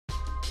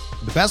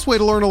The best way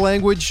to learn a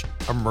language?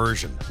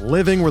 Immersion.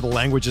 Living where the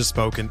language is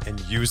spoken and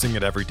using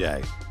it every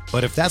day.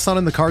 But if that's not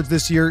in the cards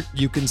this year,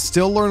 you can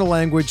still learn a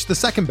language the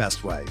second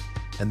best way,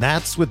 and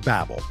that's with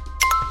Babbel.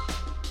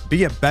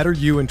 Be a better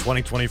you in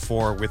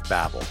 2024 with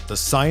Babbel, the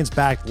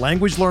science-backed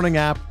language learning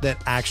app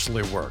that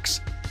actually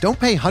works. Don't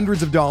pay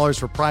hundreds of dollars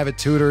for private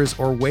tutors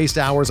or waste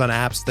hours on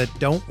apps that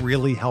don't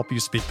really help you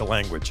speak the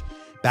language.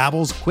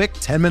 Babbel's quick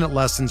 10-minute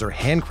lessons are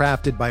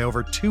handcrafted by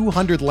over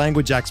 200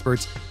 language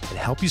experts and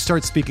help you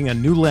start speaking a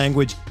new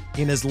language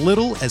in as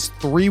little as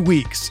 3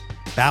 weeks.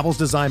 Babbel's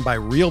designed by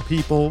real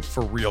people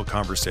for real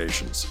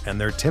conversations,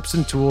 and their tips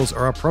and tools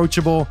are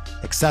approachable,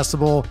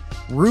 accessible,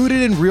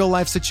 rooted in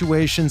real-life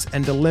situations,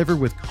 and delivered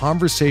with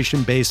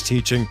conversation-based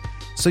teaching,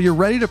 so you're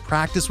ready to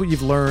practice what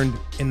you've learned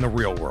in the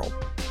real world.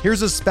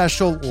 Here's a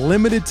special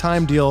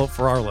limited-time deal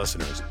for our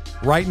listeners.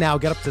 Right now,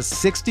 get up to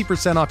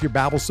 60% off your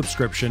Babbel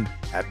subscription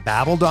at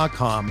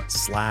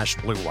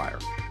babbel.com/Blue Wire.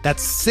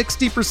 That's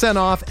 60%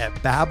 off at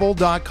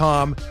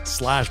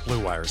babbel.com/Blue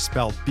Wire,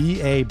 spelled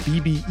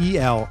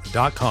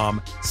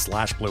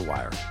BABBEL.com/Blue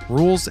Wire.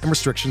 Rules and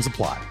restrictions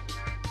apply.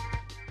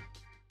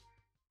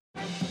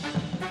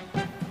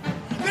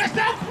 There's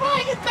no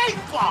crying in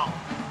baseball!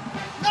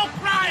 No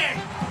crying!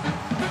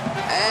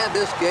 And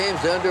this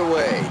game's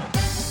underway.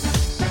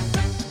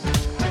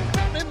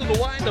 Into the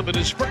windup in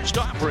his first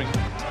offering.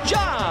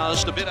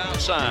 Just a bit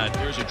outside.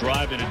 There's a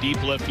drive in a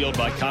deep left field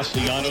by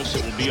Castellanos.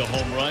 It will be a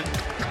home run.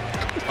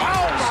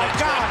 Oh, my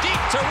God.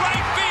 Deep to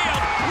right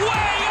field.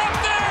 Way up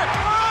there.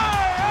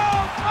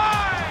 Oh,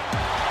 my.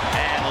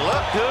 And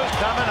look who's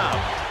coming up.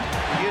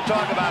 You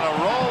talk about a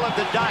roll of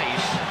the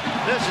dice.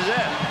 This is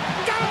it.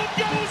 Down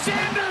goes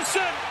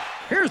Anderson.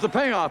 Here's the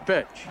payoff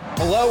pitch.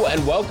 Hello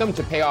and welcome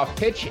to Payoff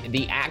Pitch,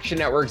 the Action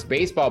Network's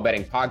baseball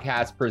betting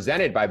podcast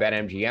presented by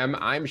BetMGM.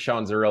 I'm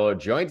Sean Zerillo,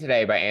 joined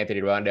today by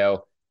Anthony Duendo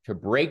to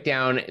break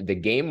down the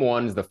game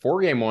ones, the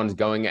 4-game ones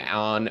going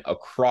on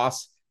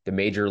across the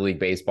Major League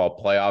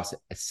Baseball playoffs.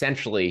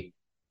 Essentially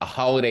a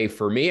holiday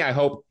for me. I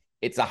hope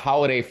it's a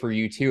holiday for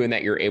you too, and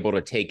that you're able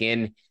to take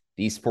in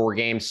these 4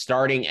 games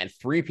starting at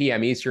 3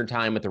 p.m. Eastern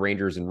time with the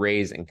Rangers and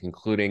Rays and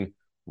concluding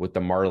with the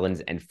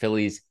Marlins and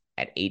Phillies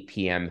at 8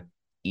 p.m.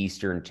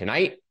 Eastern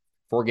tonight.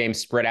 4 games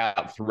spread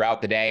out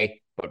throughout the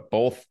day, but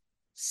both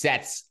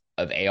sets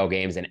of AL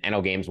games and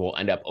NL games will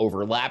end up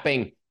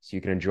overlapping, so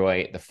you can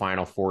enjoy the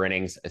final 4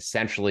 innings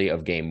essentially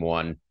of game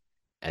 1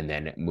 and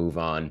then move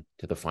on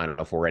to the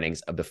final 4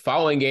 innings of the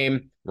following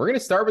game. We're going to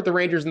start with the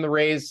Rangers and the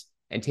Rays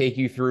and take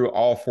you through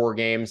all 4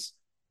 games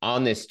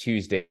on this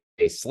Tuesday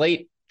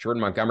slate. Jordan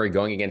Montgomery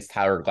going against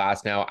Tyler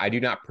Glasnow. I do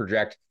not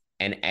project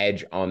an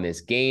edge on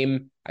this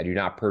game. I do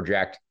not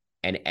project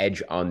an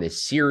edge on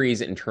this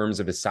series in terms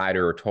of a side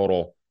or a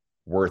total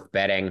worth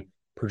betting.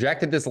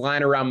 Projected this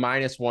line around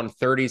minus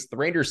 130s. The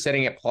Rangers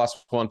sitting at plus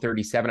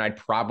 137. I'd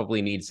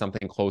probably need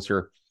something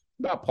closer,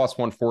 about plus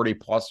 140,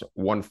 plus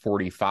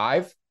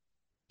 145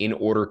 in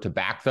order to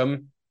back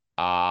them.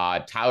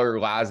 Tyler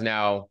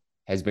Glasnow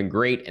has been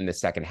great in the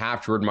second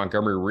half. Jordan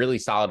Montgomery really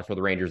solid for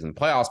the Rangers in the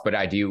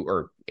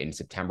playoffs, in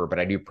September, but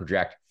I do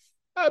project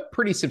a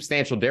pretty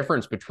substantial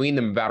difference between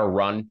them about a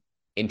run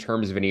in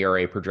terms of an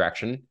ERA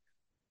projection.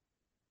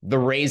 The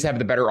Rays have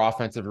the better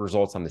offensive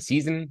results on the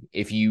season.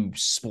 If you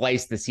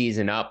splice the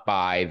season up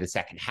by the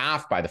second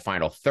half, by the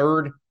final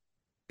third,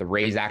 the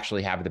Rays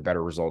actually have the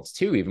better results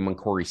too, even when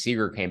Corey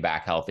Seager came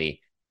back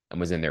healthy and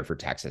was in there for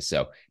Texas.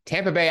 So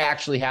Tampa Bay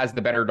actually has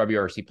the better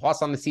WRC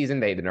plus on the season.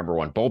 They had the number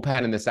 1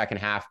 bullpen in the second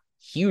half.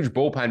 Huge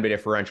bullpen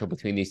differential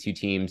between these two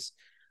teams.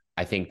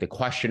 I think the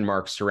question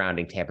marks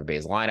surrounding Tampa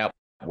Bay's lineup,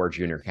 where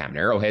Junior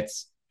Caminero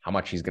hits, how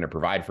much he's going to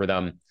provide for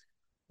them,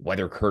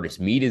 whether Curtis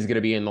Mead is going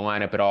to be in the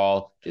lineup at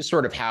all, just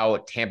sort of how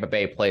Tampa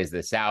Bay plays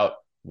this out,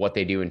 what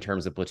they do in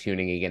terms of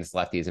platooning against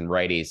lefties and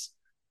righties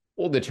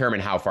will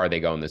determine how far they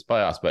go in this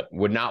playoffs, but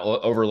would not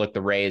overlook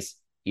the Rays,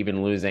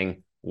 even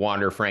losing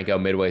Wander Franco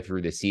midway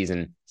through the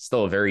season.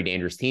 Still a very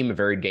dangerous team, a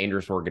very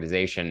dangerous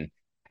organization,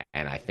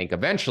 and I think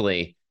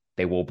eventually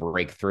they will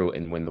break through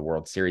and win the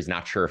World Series.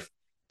 Not sure if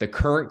the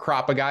current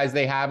crop of guys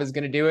they have is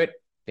going to do it.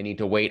 They need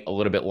to wait a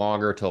little bit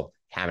longer till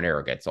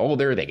Caminero gets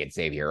older. They get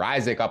Xavier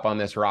Isaac up on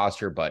this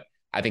roster, but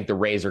I think the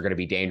Rays are going to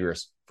be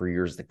dangerous for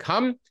years to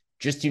come.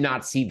 Just do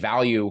not see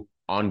value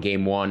on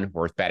game 1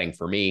 worth betting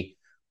for me,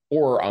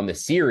 or on the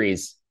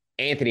series.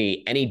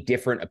 Anthony, any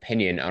different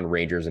opinion on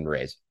Rangers and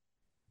Rays?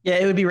 Yeah,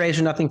 it would be Rays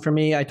or nothing for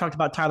me. I talked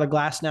about Tyler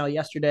Glasnow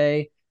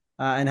yesterday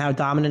and how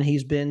dominant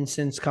he's been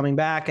since coming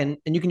back. And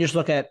you can just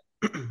look at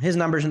his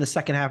numbers in the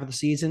second half of the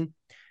season.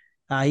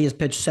 He has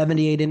pitched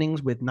 78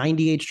 innings with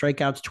 98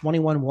 strikeouts,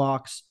 21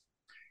 walks,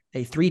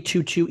 a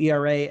 3.22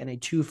 ERA, and a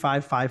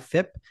 2.55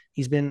 FIP.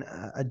 He's been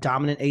a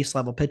dominant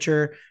ace-level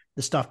pitcher.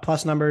 The stuff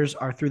plus numbers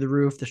are through the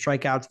roof. The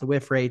strikeouts, the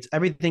whiff rates,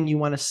 everything you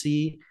want to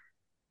see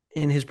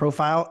in his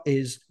profile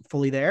is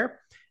fully there.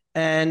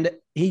 And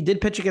he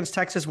did pitch against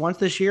Texas once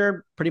this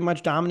year, pretty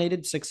much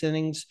dominated, 6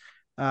 innings,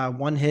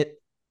 1 hit,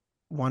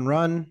 1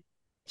 run,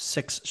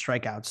 6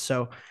 strikeouts.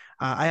 So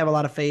I have a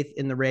lot of faith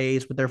in the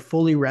Rays with their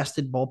fully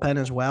rested bullpen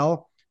as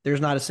well.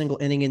 there's not a single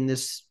inning in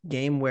this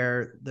game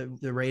where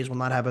the Rays will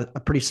not have a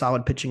pretty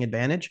solid pitching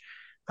advantage.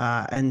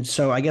 And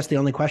so I guess the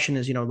only question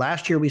is,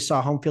 last year we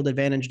saw home field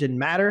advantage didn't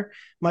matter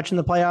much in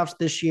the playoffs.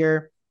 This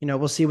year,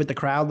 we'll see what the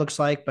crowd looks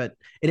like, but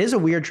it is a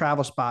weird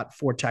travel spot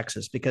for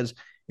Texas because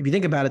if you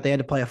think about it, they had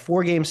to play a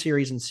 4-game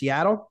series in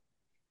Seattle,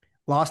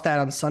 lost that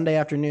on Sunday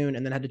afternoon,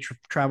 and then had to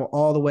travel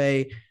all the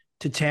way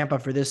to Tampa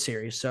for this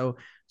series. So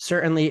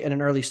certainly in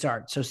an early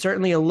start. So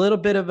certainly a little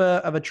bit of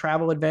a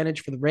travel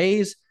advantage for the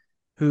Rays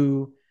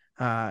who,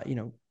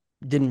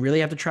 didn't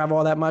really have to travel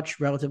all that much,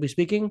 relatively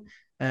speaking,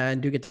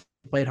 and do get to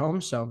play at home.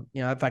 So,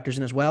 that factors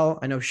in as well.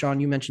 I know, Sean,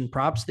 you mentioned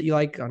props that you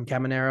like on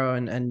Caminero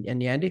and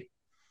Yandy.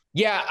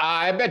 Yeah,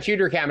 I bet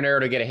Junior Caminero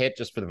to get a hit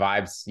just for the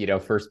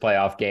vibes, first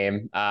playoff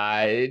game.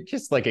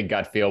 Just like a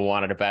gut feel,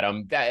 wanted to bet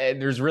him.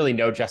 There's really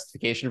no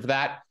justification for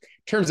that. In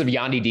terms of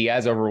Yandy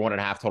Diaz over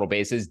 1.5 total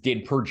bases,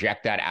 did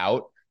project that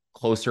out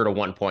closer to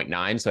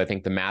 1.9. So I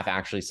think the math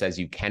actually says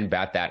you can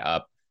bet that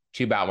up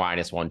to about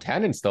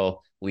 -110 and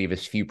still leave a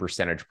few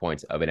percentage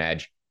points of an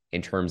edge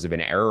in terms of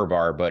an error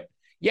bar. But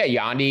yeah,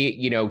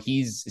 Yandy,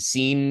 he's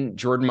seen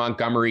Jordan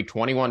Montgomery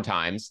 21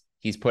 times.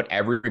 He's put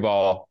every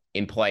ball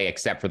in play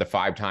except for the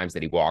 5 times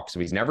that he walked. So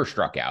he's never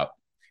struck out.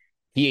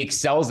 He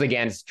excels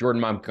against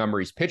Jordan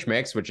Montgomery's pitch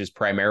mix, which is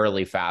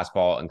primarily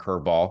fastball and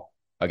curveball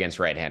against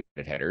right-handed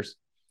hitters.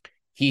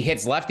 He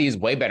hits lefties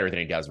way better than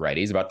he does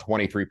righties, about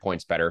 23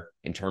 points better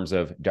in terms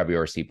of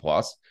WRC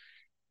plus.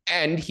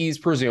 And he's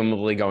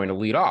presumably going to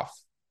lead off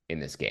in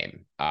this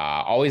game.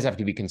 Always have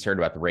to be concerned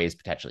about the Rays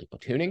potentially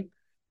platooning.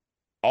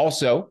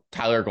 Also,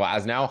 Tyler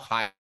Glasnow,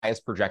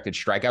 highest projected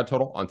strikeout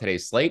total on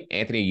today's slate.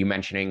 Anthony, you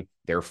mentioning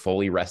their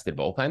fully rested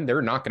bullpen.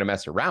 They're not going to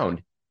mess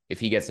around if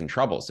he gets in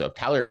trouble. So if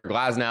Tyler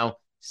Glasnow,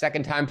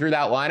 second time through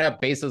that lineup,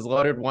 bases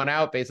loaded, 1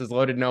 out, bases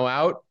loaded, no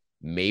out,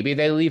 maybe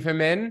they leave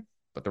him in.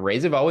 But the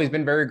Rays have always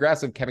been very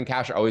aggressive. Kevin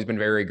Cash always been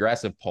very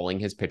aggressive, pulling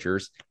his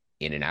pitchers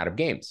in and out of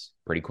games.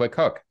 Pretty quick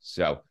hook.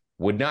 So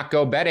would not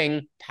go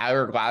betting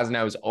Tyler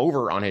Glasnow's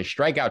over on his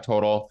strikeout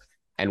total.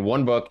 And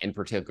one book in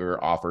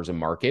particular offers a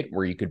market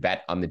where you could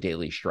bet on the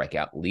daily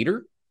strikeout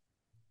leader.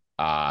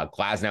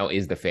 Glasnow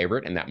is the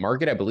favorite in that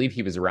market. I believe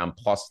he was around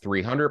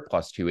 +300,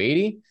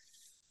 +280.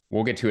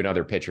 We'll get to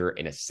another pitcher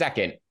in a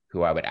second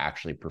who I would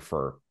actually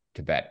prefer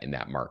to bet in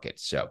that market.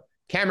 So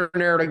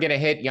Caminero to get a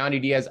hit,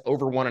 Yandy Diaz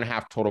over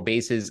 1.5 total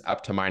bases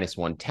up to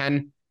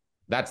 -110.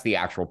 That's the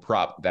actual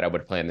prop that I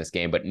would play in this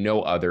game, but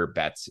no other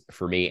bets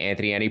for me.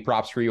 Anthony, any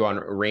props for you on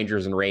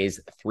Rangers and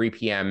Rays, 3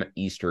 p.m.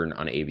 Eastern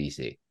on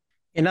ABC?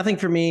 And nothing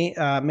for me.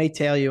 May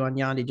tail you on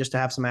Yandy just to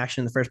have some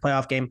action in the first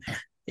playoff game.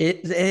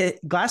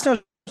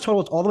 Glasnow's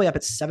total is all the way up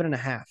at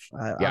 7.5.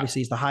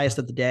 Obviously, he's the highest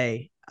of the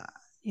day.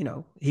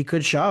 He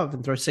could shove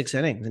and throw 6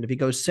 innings. And if he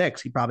goes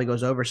 6, he probably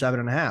goes over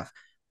 7.5.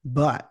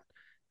 But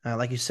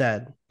like you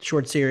said,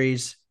 short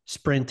series,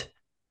 sprint,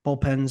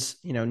 bullpens,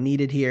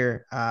 needed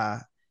here.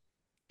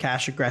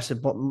 Cash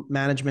aggressive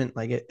management.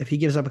 Like if he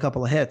gives up a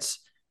couple of hits,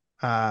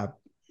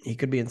 he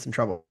could be in some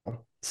trouble.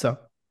 So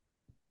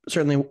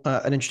certainly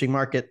an interesting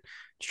market.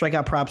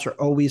 Strikeout props are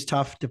always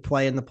tough to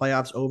play in the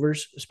playoffs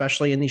overs,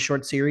 especially in these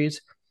short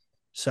series.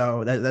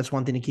 So that's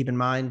one thing to keep in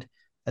mind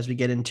as we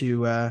get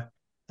into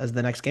as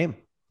the next game.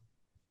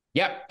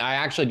 Yep, I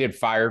actually did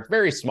fire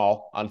very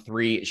small on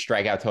 3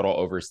 strikeout total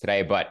overs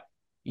today, but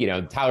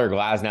Tyler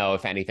Glasnow,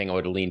 if anything, I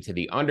would lean to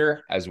the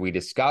under, as we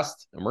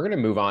discussed. And we're going to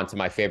move on to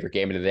my favorite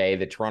game of the day,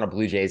 the Toronto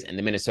Blue Jays and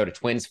the Minnesota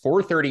Twins,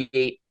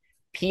 4:38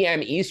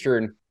 p.m.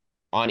 Eastern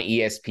on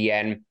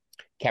ESPN.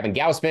 Kevin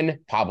Gausman,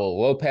 Pablo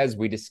Lopez.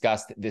 We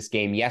discussed this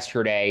game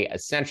yesterday,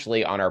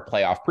 essentially on our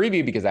playoff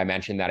preview, because I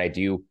mentioned that I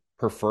do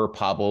prefer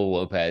Pablo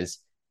Lopez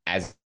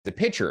as the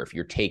pitcher. If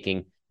you're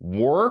taking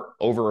WAR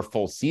over a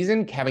full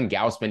season, Kevin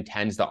Gausman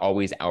tends to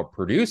always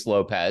outproduce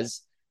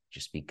Lopez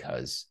just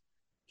because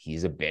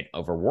he's a bit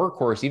of a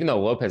workhorse, even though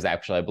Lopez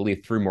actually, I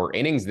believe, threw more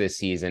innings this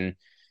season.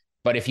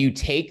 But if you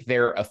take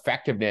their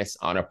effectiveness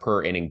on a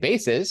per inning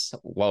basis,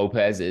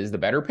 Lopez is the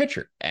better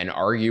pitcher. And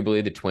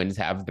arguably the Twins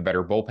have the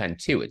better bullpen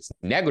too. It's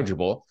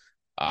negligible,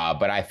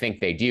 but I think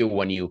they do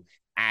when you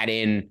add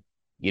in,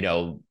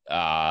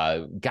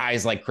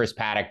 guys like Chris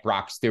Paddock,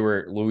 Brock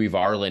Stewart, Louis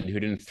Varland, who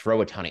didn't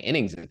throw a ton of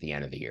innings at the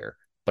end of the year,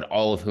 but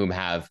all of whom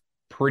have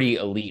pretty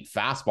elite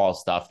fastball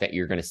stuff that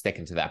you're going to stick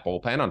into that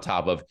bullpen on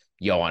top of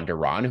Yohan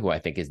Duran, who I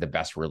think is the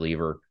best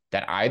reliever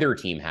that either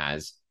team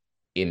has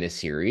in this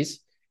series.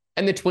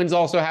 And the Twins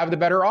also have the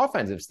better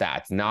offensive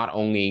stats, not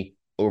only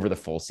over the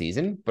full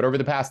season, but over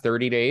the past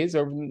 30 days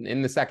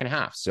in the second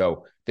half.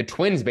 So the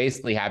Twins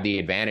basically have the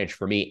advantage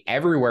for me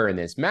everywhere in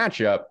this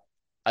matchup,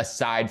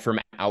 aside from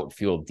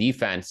outfield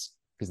defense,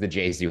 because the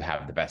Jays do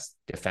have the best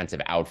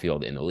defensive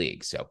outfield in the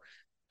league. So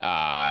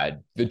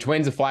the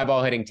Twins, a fly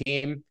ball hitting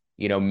team,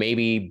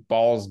 maybe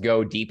balls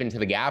go deep into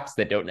the gaps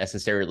that don't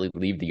necessarily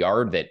leave the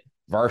yard, that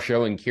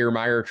Varsho and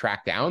Kiermaier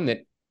track down, that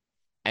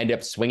end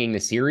up swinging the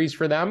series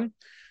for them.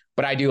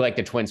 But I do like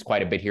the Twins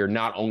quite a bit here,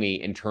 not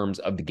only in terms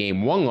of the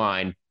game one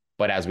line,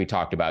 but as we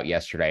talked about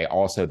yesterday,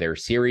 also their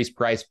series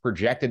price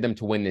projected them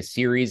to win this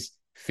series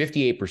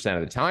 58%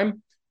 of the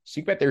time. So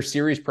you can bet their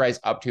series price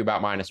up to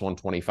about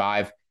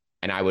 -125.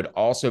 And I would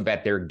also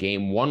bet their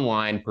game one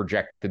line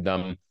projected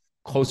them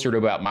closer to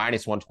about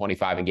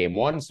 -125 in game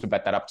one. So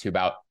bet that up to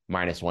about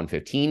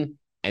 -115.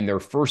 And their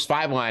first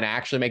five line, I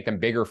actually make them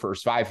bigger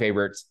first five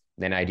favorites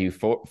than I do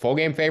full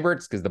game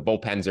favorites because the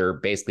bullpens are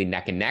basically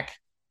neck and neck.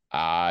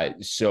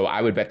 So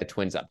I would bet the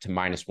Twins up to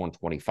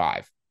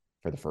 -125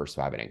 for the first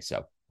 5 innings.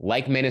 So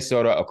like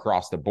Minnesota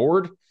across the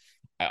board.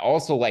 I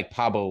also like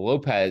Pablo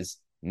Lopez,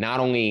 not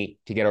only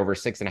to get over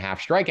 6.5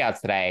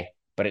 strikeouts today,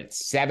 but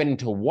it's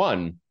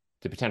 7-1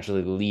 to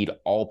potentially lead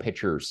all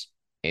pitchers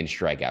in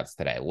strikeouts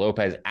today.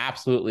 Lopez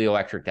absolutely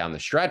electric down the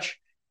stretch.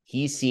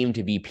 He seemed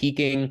to be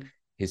peaking.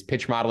 His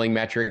pitch modeling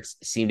metrics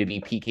seem to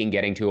be peaking,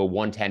 getting to a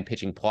 110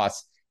 pitching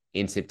plus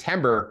in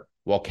September,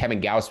 while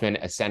Kevin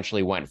Gausman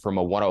essentially went from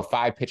a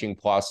 105 pitching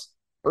plus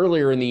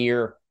earlier in the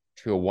year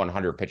to a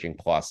 100 pitching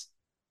plus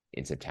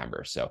in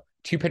September. So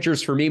 2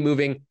 pitchers for me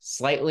moving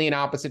slightly in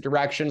opposite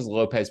directions.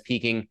 Lopez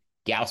peaking,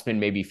 Gausman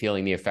may be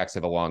feeling the effects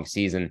of a long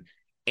season.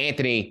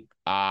 Anthony,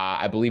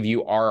 I believe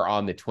you are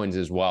on the Twins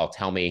as well.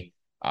 Tell me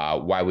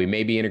why we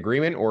may be in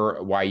agreement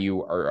or why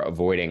you are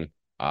avoiding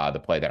the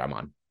play that I'm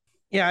on.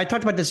 Yeah, I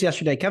talked about this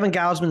yesterday. Kevin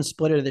Gausman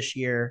splitter this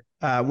year,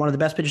 one of the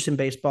best pitchers in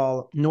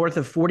baseball, north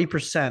of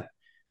 40%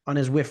 on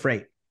his whiff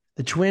rate.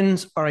 The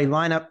Twins are a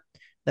lineup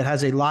that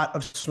has a lot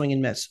of swing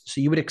and miss. So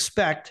you would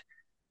expect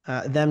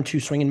them to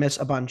swing and miss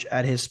a bunch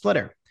at his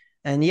splitter.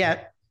 And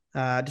yet,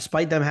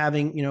 despite them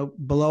having,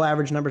 below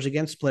average numbers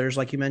against splitters,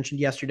 like you mentioned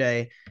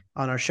yesterday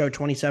on our show,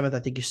 27th, I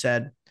think you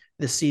said,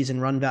 this season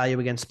run value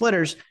against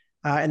splitters.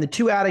 And the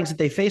 2 outings that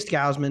they faced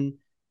Gausman,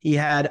 he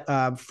had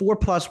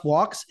 4+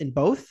 walks in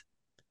both,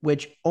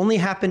 which only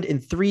happened in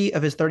 3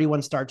 of his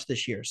 31 starts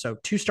this year. So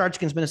 2 starts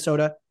against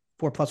Minnesota,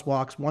 4+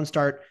 walks, 1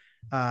 start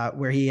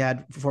where he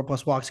had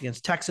 4+ walks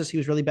against Texas. He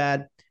was really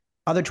bad.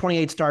 Other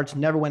 28 starts,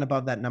 never went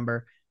above that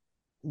number.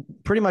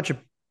 Pretty much a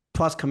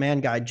plus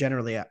command guy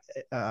generally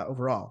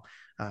overall,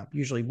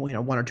 usually 1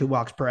 or 2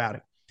 walks per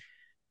outing.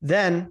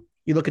 Then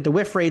you look at the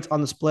whiff rates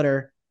on the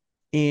splitter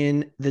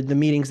in the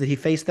meetings that he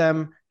faced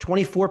them,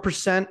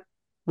 24%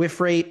 whiff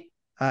rate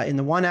in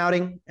the one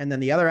outing, and then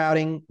the other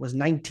outing was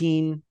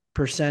 19%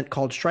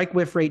 called strike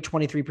whiff rate,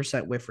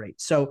 23% whiff rate.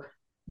 So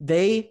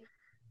they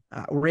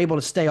were able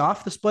to stay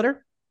off the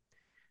splitter,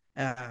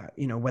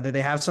 whether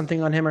they have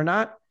something on him or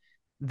not.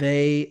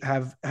 They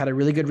have had a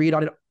really good read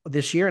on it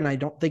this year, and I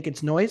don't think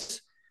it's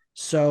noise.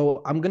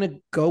 So I'm going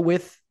to go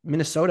with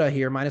Minnesota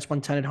here,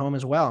 -110 at home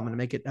as well. I'm going to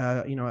make it,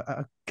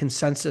 a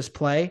consensus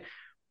play.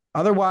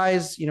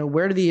 Otherwise,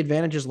 where do the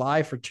advantages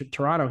lie for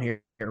Toronto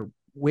here?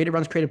 Weighted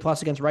runs created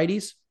plus against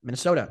righties,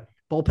 Minnesota.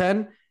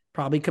 Bullpen,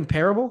 probably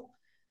comparable.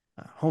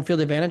 Home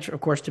field advantage,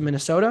 of course, to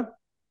Minnesota.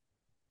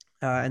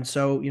 And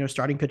so,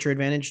 starting pitcher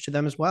advantage to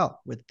them as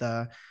well, with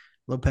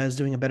Lopez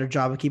doing a better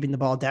job of keeping the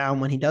ball down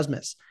when he does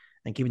miss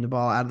and keeping the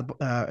ball out of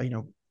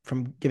the,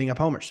 from giving up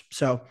homers.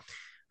 So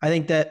I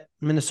think that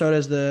Minnesota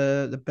is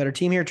the better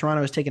team here.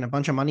 Toronto has taken a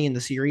bunch of money in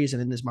the series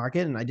and in this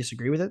market, and I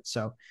disagree with it.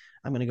 So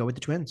I'm going to go with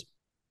the Twins.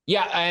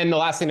 Yeah, and the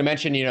last thing to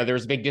mention, there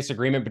was a big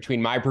disagreement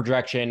between my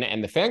projection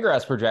and the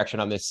Fangraphs projection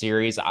on this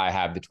series. I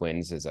have the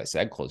Twins, as I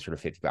said, closer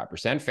to 55%.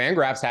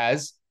 Fangraphs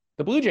has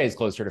the Blue Jays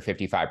closer to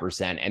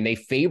 55%, and they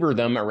favor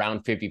them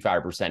around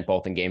 55%,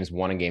 both in games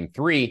 1 and game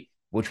 3,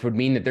 which would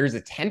mean that there's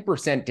a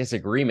 10%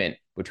 disagreement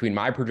between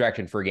my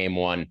projection for game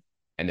 1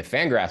 and the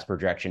Fangraphs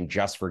projection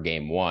just for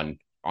game 1,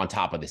 on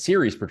top of the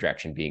series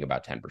projection being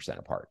about 10%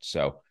 apart.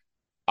 So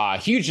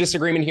huge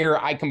disagreement here.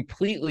 I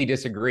completely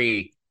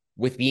disagree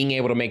with being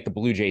able to make the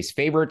Blue Jays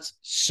favorites.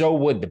 So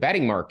would the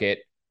betting market,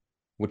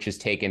 which has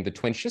taken the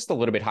Twins just a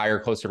little bit higher,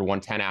 closer to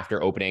 110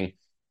 after opening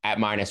at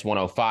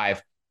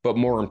 -105. But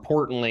more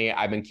importantly,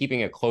 I've been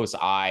keeping a close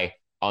eye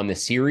on the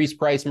series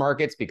price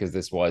markets because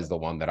this was the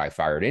one that I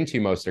fired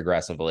into most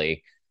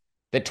aggressively.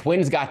 The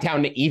Twins got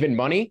down to even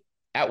money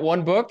at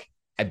one book.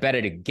 I bet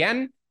it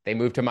again. They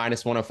moved to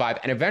 -105,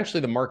 and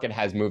eventually the market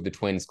has moved the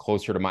Twins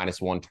closer to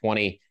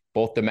 -120,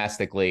 both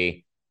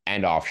domestically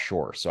and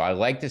offshore. So I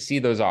like to see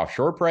those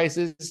offshore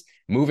prices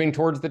moving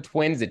towards the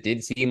Twins. It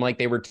did seem like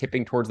they were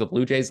tipping towards the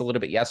Blue Jays a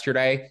little bit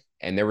yesterday,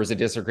 and there was a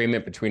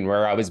disagreement between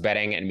where I was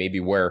betting and maybe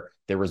where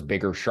there was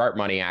bigger sharp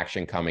money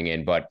action coming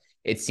in. But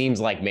it seems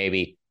like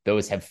maybe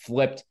those have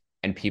flipped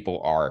and people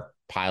are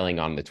piling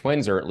on the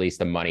Twins, or at least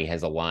the money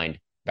has aligned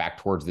back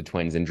towards the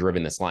Twins and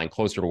driven this line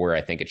closer to where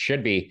I think it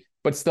should be.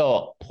 But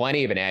still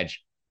plenty of an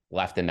edge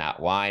left in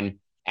that line.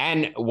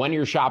 And when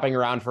you're shopping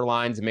around for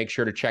lines, make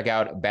sure to check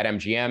out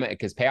BetMGM,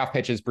 because Payoff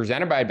Pitch is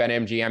presented by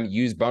BetMGM.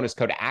 Use bonus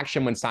code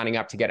ACTION when signing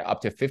up to get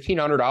up to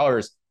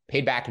 $1,500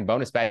 paid back in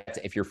bonus bets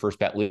if your first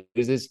bet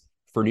loses.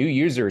 For new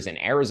users in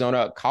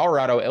Arizona,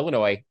 Colorado,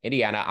 Illinois,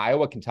 Indiana,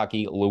 Iowa,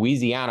 Kentucky,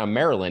 Louisiana,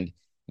 Maryland,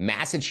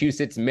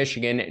 Massachusetts,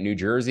 Michigan, New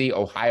Jersey,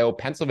 Ohio,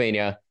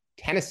 Pennsylvania,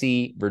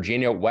 Tennessee,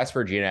 Virginia, West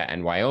Virginia,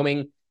 and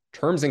Wyoming.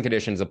 Terms and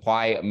conditions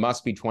apply.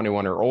 Must be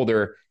 21 or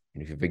older.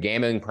 And if you have a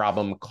gambling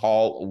problem,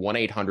 call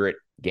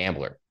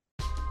 1-800-GAMBLER.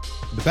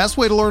 The best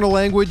way to learn a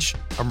language?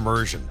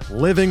 Immersion.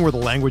 Living where the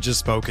language is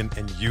spoken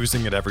and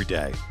using it every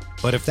day.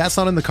 But if that's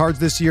not in the cards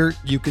this year,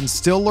 you can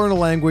still learn a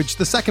language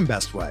the second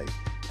best way.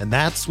 And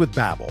that's with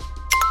Babbel.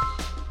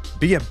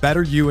 Be a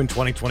better you in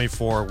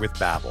 2024 with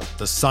Babbel,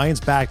 the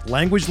science-backed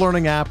language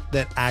learning app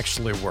that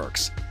actually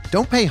works.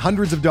 Don't pay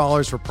hundreds of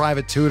dollars for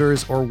private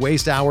tutors or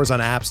waste hours on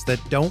apps that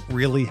don't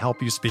really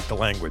help you speak the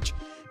language.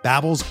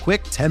 Babbel's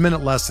quick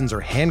 10-minute lessons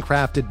are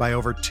handcrafted by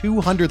over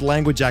 200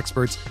 language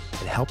experts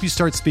and help you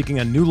start speaking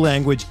a new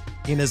language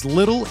in as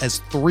little as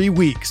 3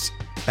 weeks.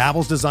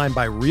 Babbel's designed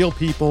by real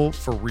people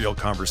for real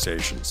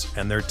conversations,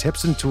 and their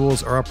tips and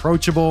tools are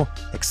approachable,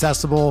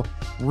 accessible,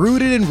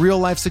 rooted in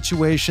real-life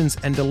situations,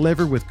 and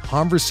delivered with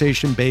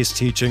conversation-based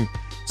teaching,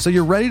 so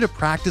you're ready to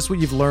practice what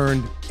you've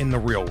learned in the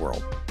real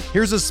world.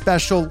 Here's a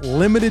special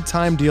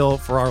limited-time deal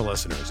for our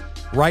listeners.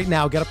 Right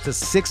now, get up to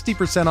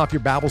 60% off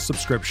your Babbel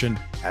subscription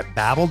at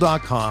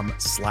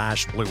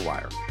babbel.com/Blue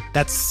Wire.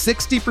 That's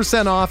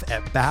 60% off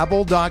at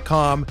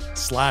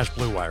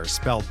babbel.com/Blue Wire,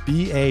 spelled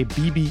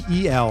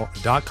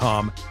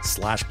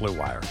BABBEL.com/Blue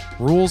Wire.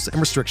 Rules and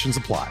restrictions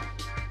apply.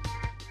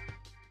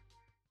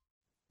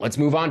 Let's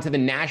move on to the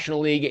National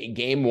League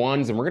Game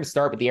 1s, and we're going to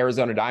start with the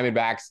Arizona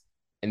Diamondbacks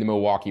and the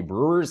Milwaukee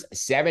Brewers,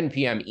 7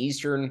 p.m.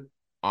 Eastern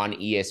on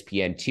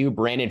ESPN2.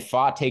 Brandon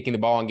Pfaadt taking the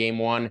ball in Game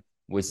 1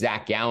 with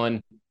Zach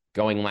Gallen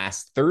going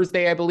last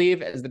Thursday, I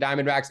believe, as the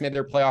Diamondbacks made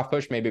their playoff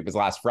push. Maybe it was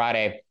last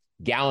Friday.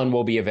 Gallen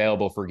will be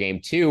available for Game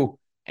 2,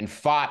 and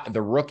Pfaadt,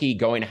 the rookie,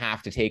 going to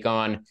have to take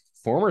on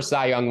former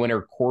Cy Young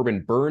winner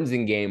Corbin Burnes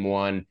in Game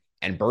 1,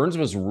 and Burnes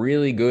was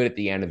really good at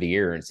the end of the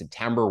year. In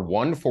September,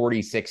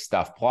 146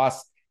 stuff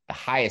plus, the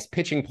highest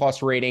pitching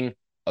plus rating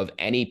of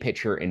any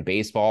pitcher in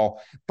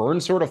baseball.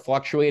 Burnes sort of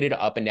fluctuated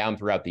up and down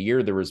throughout the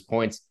year. There was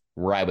points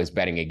where I was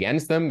betting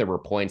against them. There were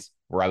points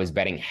where I was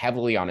betting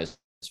heavily on his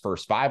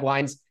first 5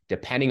 lines,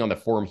 depending on the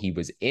form he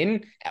was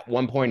in. At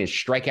one point, his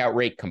strikeout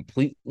rate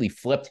completely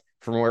flipped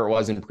from where it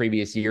was in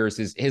previous years.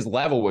 His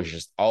level was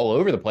just all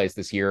over the place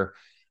this year.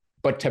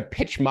 But to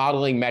pitch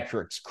modeling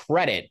metrics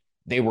credit,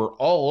 they were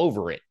all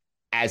over it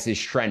as his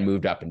trend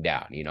moved up and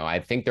down. You know, I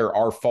think there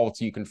are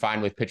faults you can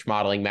find with pitch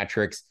modeling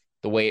metrics,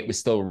 the way it was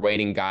still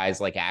rating guys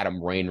like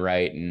Adam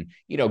Wainwright and,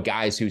 you know,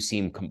 guys who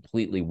seem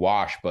completely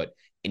washed. But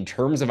in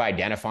terms of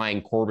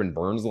identifying Corbin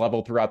Burnes'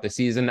 level throughout the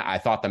season, I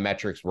thought the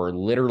metrics were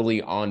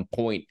literally on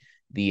point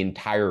the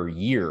entire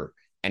year.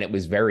 And it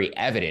was very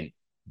evident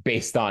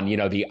based on, you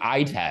know, the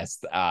eye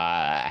test,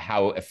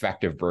 how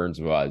effective Burnes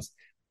was.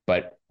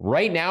 But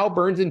right now,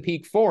 Burnes in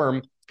peak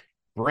form.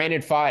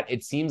 Brandon Pfaadt,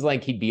 it seems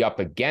like he'd be up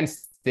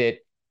against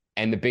it.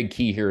 And the big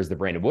key here is the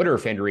Brandon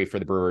Woodruff injury for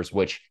the Brewers,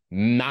 which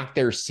knocked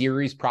their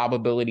series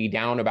probability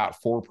down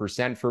about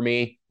 4% for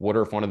me.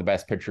 Woodruff, one of the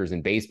best pitchers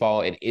in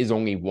baseball. It is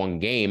only one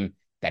game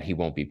that he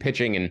won't be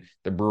pitching, and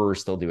the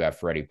Brewers still do have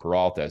Freddie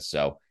Peralta.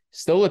 So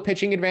still a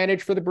pitching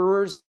advantage for the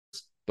Brewers.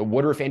 The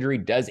Woodruff injury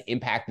does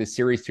impact the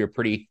series to a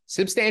pretty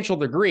substantial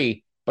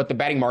degree, but the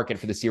betting market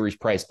for the series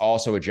price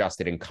also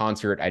adjusted in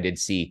concert. I did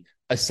see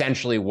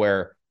essentially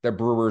where the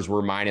Brewers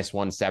were minus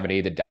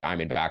 170, the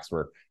Diamondbacks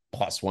were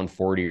plus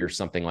 140 or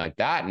something like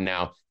that. And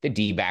now the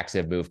D-backs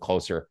have moved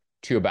closer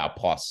to about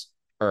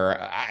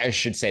I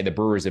should say the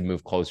Brewers have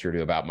moved closer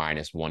to about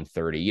minus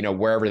 130. You know,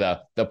 wherever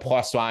the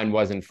plus sign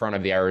was in front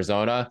of the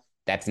Arizona,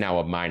 that's now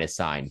a minus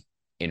sign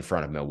in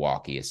front of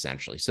Milwaukee,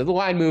 essentially. So the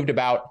line moved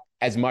about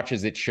as much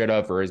as it should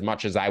have, or as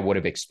much as I would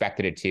have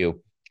expected it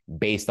to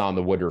based on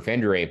the Woodruff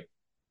injury.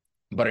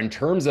 But in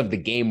terms of the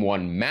Game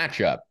 1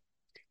 matchup,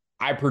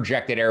 I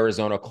projected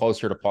Arizona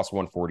closer to plus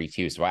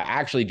 142. So I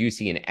actually do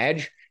see an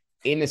edge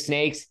in the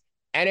Snakes,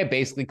 and it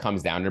basically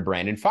comes down to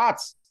Brandon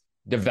Pfaadt's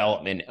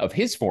development of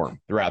his form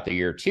throughout the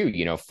year too.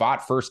 You know,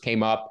 Pfaadt first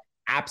came up,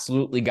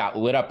 absolutely got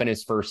lit up in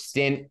his first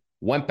stint,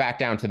 went back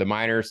down to the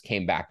minors,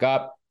 came back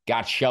up,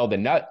 got shelled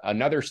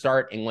another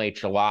start in late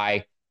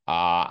July,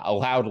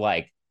 allowed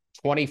like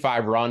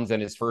 25 runs in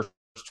his first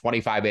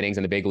 25 innings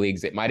in the big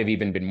leagues. It might have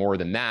even been more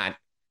than that.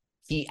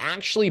 He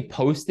actually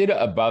posted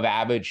above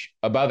average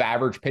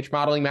pitch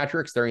modeling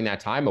metrics during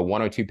that time, a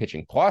 102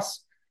 pitching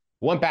plus,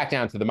 went back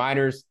down to the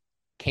minors,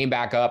 came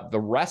back up. The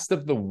rest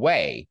of the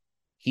way,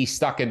 he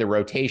stuck in the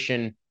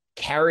rotation,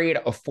 carried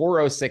a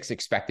 406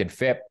 expected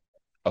FIP,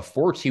 a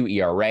 4.2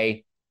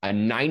 ERA, a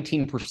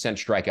 19%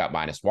 strikeout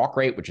minus walk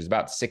rate, which is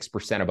about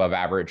 6% above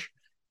average,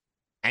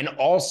 and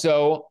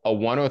also a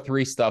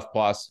 103 stuff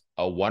plus,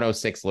 a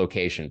 106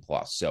 location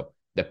plus. So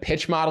the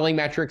pitch modeling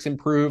metrics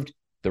improved,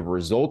 the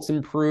results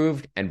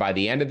improved, and by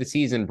the end of the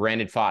season,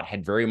 Brandon Pfaadt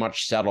had very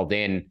much settled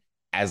in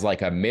as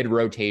like a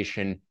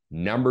mid-rotation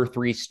number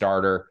 3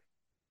 starter.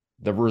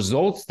 The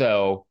results,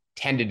 though,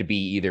 tended to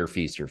be either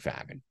feast or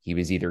famine. He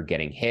was either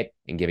getting hit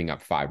and giving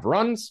up 5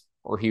 runs,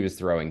 or he was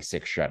throwing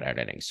 6 shutout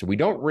innings. So we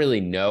don't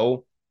really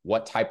know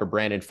what type of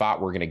Brandon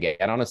Pfaadt we're going to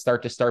get on a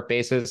start-to-start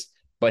basis,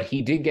 but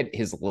he did get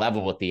his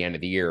level at the end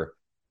of the year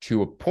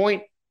to a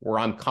point where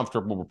I'm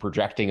comfortable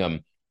projecting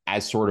him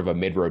as sort of a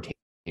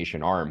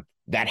mid-rotation arm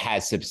that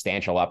has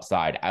substantial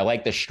upside. I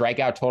like the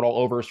strikeout total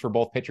overs for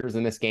both pitchers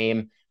in this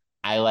game.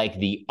 I like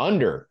the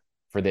under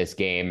for this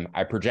game.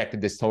 I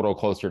projected this total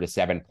closer to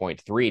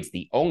 7.3. It's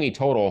the only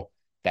total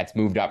that's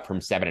moved up from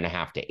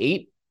 7.5 to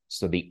 8.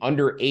 So the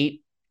under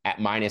 8 at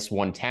minus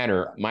 110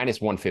 or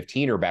minus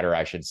 115 or better,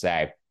 I should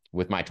say,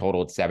 with my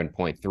total at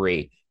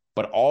 7.3,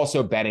 but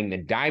also betting the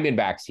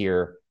Diamondbacks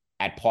here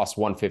at plus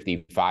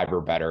 155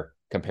 or better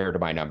compared to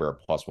my number of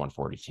plus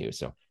 142.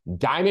 So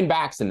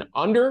Diamondbacks and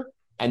under,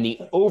 and the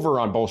over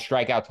on both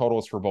strikeout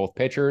totals for both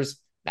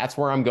pitchers. That's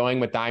where I'm going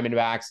with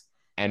Diamondbacks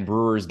and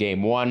Brewers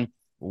game 1. A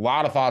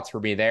lot of thoughts for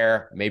me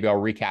there. Maybe I'll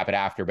recap it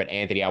after, but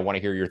Anthony, I want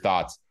to hear your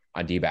thoughts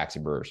on D-backs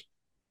and Brewers.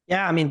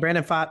 Yeah, I mean,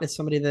 Brandon Pfaadt is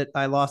somebody that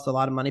I lost a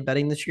lot of money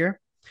betting this year.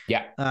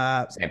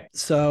 Yeah. Same.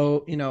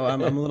 So,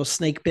 I'm a little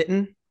snake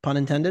bitten, pun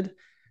intended.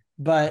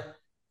 But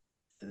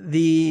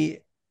the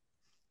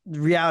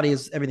reality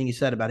is everything you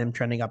said about him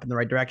trending up in the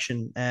right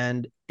direction.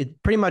 And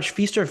it pretty much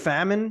feast or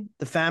famine.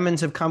 The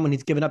famines have come when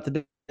he's given up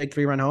the big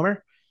 3-run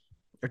homer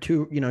or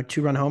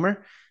 2-run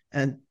homer.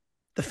 And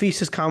the feast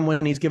has come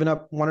when he's given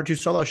up 1 or 2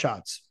 solo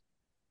shots.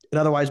 It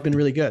otherwise been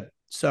really good.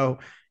 So,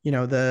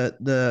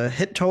 the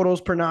hit totals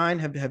per 9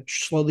 have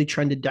slowly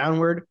trended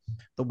downward.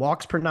 The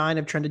walks per 9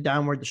 have trended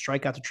downward. The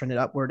strikeouts have trended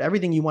upward.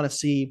 Everything you want to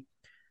see,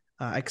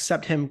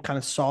 except him kind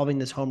of solving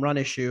this home run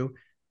issue,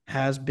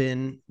 has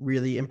been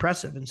really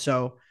impressive. And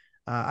so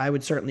I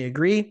would certainly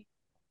agree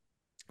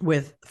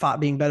with Pfaadt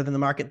being better than the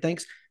market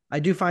thinks.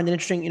 I do find it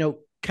interesting.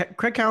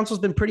 Craig Counsell's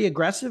been pretty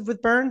aggressive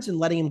with Burns and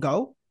letting him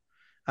go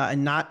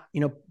and not,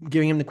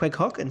 giving him the quick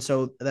hook. And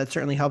so that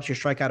certainly helps your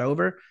strikeout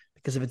over,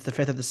 because if it's the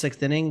 5th or the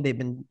 6th inning, they've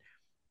been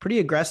pretty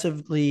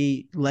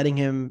aggressively letting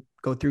him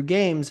go through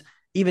games,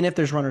 even if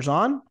there's runners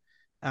on,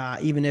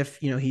 even if,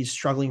 he's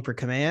struggling for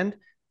command.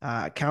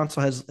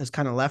 Counsell has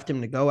kind of left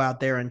him to go out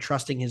there and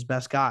trusting his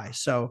best guy.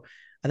 So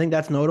I think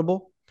that's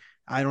notable.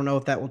 I don't know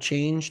if that will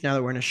change now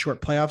that we're in a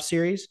short playoff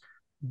series,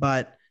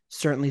 but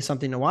certainly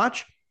something to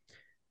watch.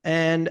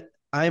 And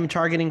I am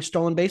targeting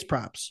stolen base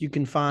props. You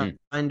can find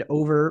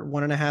over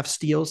 1.5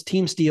 steals,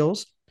 team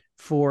steals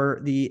for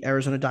the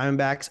Arizona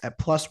Diamondbacks at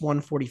plus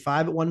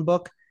 145 at one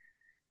book.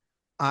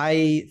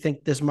 I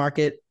think this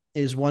market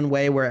is one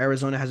way where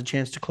Arizona has a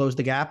chance to close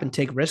the gap and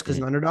take risk as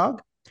an underdog.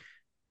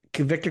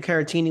 Victor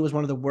Caratini was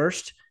one of the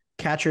worst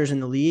catchers in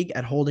the league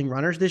at holding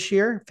runners this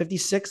year.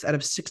 56 out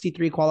of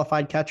 63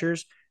 qualified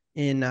catchers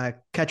in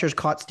catchers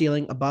caught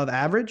stealing above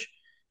average.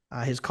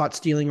 His caught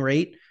stealing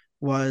rate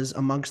was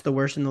amongst the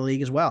worst in the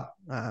league as well.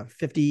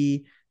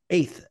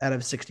 58th out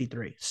of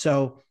 63.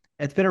 So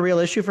it's been a real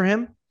issue for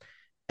him.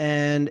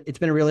 And it's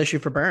been a real issue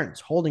for Burns,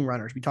 holding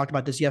runners. We talked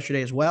about this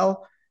yesterday as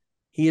well.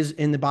 He is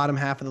in the bottom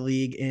half of the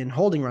league in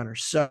holding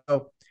runners. So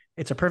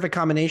it's a perfect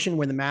combination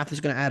where the math is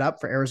going to add up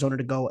for Arizona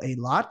to go a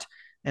lot.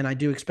 And I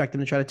do expect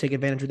them to try to take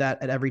advantage of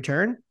that at every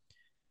turn.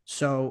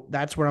 So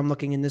that's where I'm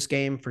looking in this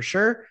game for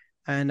sure.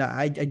 And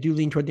I do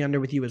lean toward the under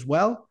with you as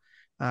well,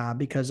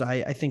 because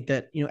I think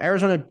that,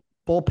 Arizona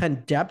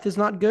bullpen depth is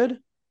not good.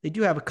 They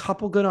do have a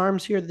couple good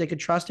arms here that they could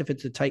trust if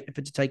it's a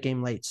tight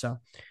game late. So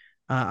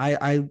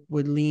I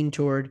would lean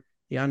toward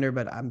the under,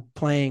 but I'm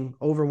playing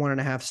over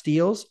 1.5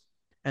 steals.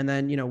 And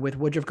then, with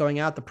Woodruff going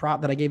out, the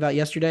prop that I gave out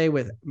yesterday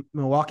with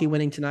Milwaukee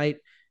winning tonight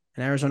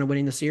and Arizona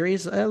winning the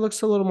series, it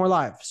looks a little more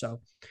live. So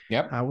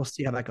we'll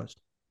see how that goes.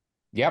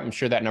 Yep. I'm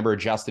sure that number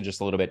adjusted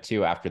just a little bit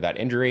too after that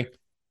injury,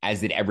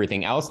 as did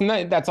everything else.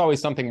 And that's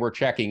always something we're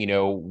checking,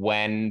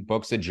 when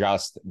books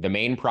adjust the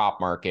main prop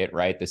market,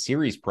 right? The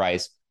series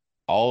price,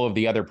 all of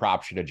the other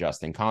props should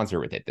adjust in concert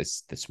with it.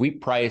 The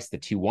sweep price, the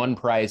 2-1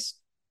 price.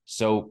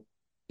 So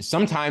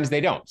sometimes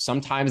they don't.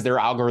 Sometimes their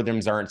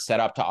algorithms aren't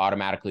set up to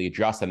automatically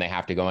adjust and they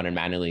have to go in and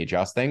manually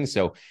adjust things.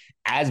 So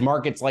as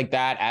markets like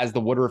that, as the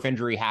Woodruff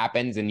injury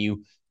happens and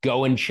you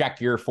go and check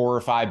your 4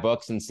 or 5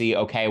 books and see,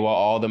 okay, well,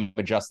 all of them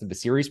adjusted the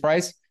series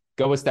price,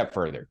 go a step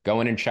further.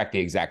 Go in and check the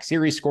exact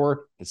series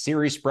score, the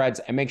series spreads,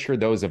 and make sure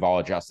those have all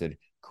adjusted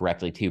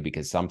correctly too,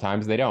 because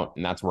sometimes they don't.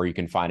 And that's where you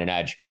can find an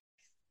edge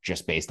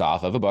just based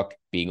off of a book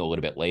being a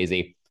little bit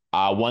lazy.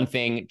 One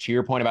thing to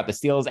your point about the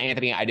steals,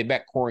 Anthony, I did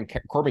bet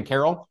Corbin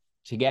Carroll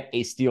to get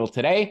a steal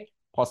today,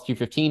 plus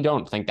 215.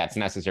 Don't think that's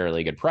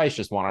necessarily a good price.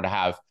 Just wanted to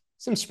have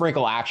some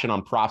sprinkle action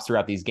on props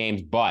throughout these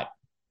games. But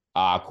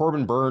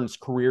Corbin Burns'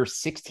 career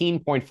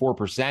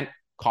 16.4%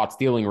 caught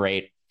stealing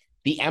rate.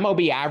 The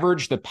MLB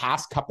average the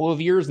past couple of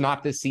years,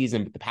 not this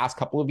season, but the past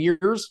couple of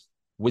years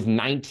was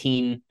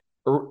 24%,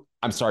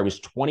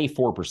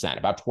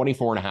 about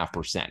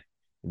 24.5%.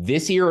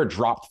 This year, it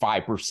dropped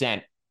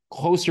 5%,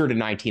 closer to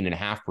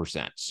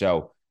 19.5%.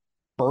 So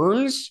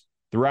Burns,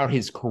 throughout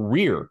his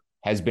career,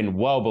 has been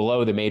well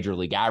below the major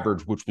league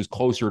average, which was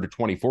closer to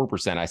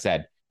 24%. I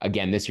said,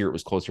 again, this year it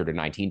was closer to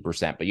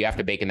 19%, but you have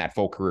to bake in that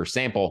full career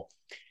sample.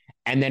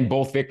 And then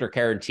both Victor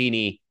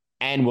Caratini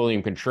and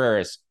William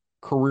Contreras,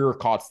 career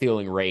caught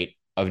stealing rate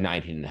of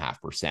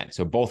 19.5%.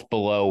 So both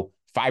below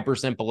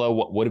 5% below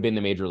what would have been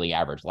the major league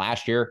average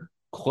last year,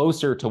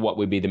 closer to what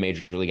would be the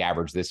major league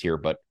average this year,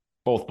 but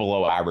both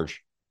below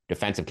average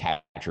defensive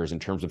catchers in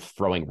terms of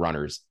throwing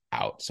runners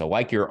out. So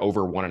like your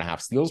over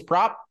 1.5 steals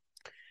prop.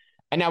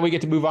 And now we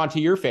get to move on to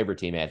your favorite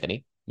team,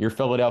 Anthony, your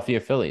Philadelphia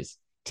Phillies,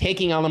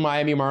 taking on the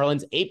Miami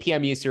Marlins, 8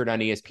 p.m. Eastern on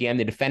ESPN,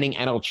 the defending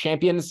NL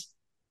champions,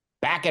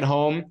 back at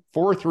home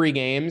for 3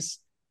 games.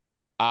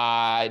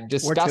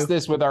 Discussed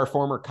this with our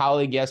former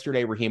colleague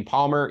yesterday, Raheem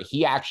Palmer.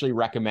 He actually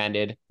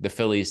recommended the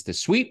Phillies to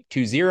sweep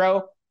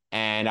 2-0.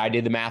 And I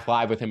did the math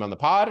live with him on the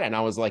pod. And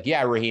I was like,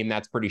 yeah, Raheem,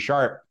 that's pretty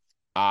sharp.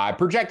 I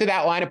projected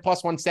that line at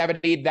plus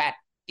 170. That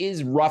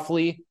is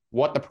roughly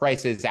what the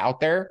price is out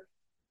there.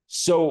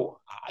 So,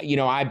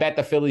 I bet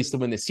the Phillies to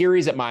win the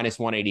series at minus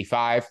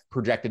 185,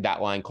 projected that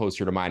line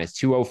closer to minus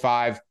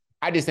 205.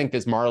 I just think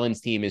this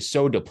Marlins team is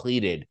so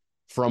depleted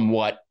from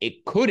what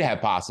it could have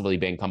possibly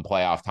been come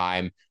playoff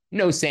time.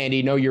 No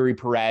Sandy, no Yuri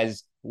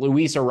Perez.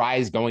 Luis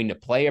Arraez going to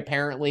play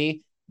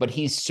apparently, but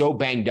he's so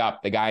banged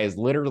up. The guy is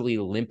literally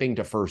limping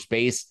to first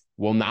base,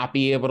 will not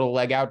be able to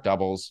leg out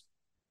doubles.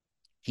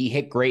 He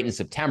hit great in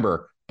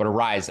September, but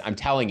Arraez, I'm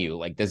telling you,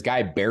 like this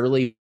guy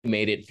barely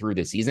made it through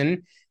the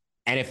season.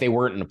 And if they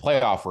weren't in a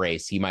playoff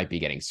race, he might be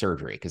getting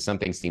surgery because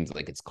something seems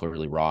like it's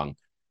clearly wrong.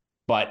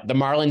 But the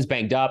Marlins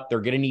banged up. They're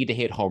going to need to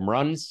hit home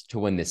runs to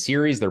win the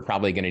series. They're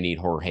probably going to need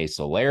Jorge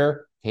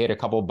Soler to hit a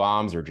couple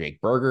bombs or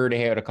Jake Berger to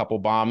hit a couple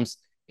bombs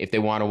if they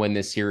want to win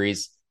this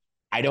series.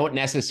 I don't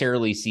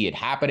necessarily see it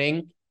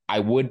happening. I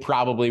would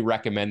probably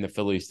recommend the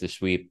Phillies to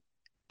sweep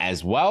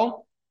as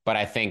well. But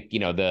I think,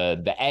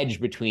 the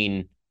edge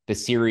between the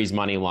series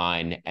money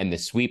line and the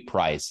sweep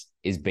price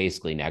is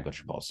basically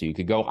negligible. So you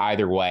could go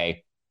either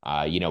way.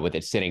 With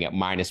it sitting at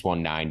minus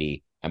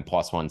 190 and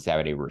plus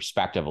 170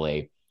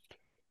 respectively.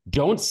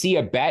 Don't see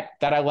a bet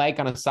that I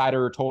like on a side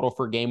or a total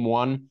for game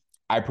one.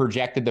 I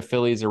projected the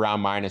Phillies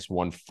around minus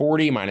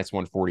 140, minus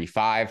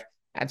 145.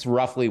 That's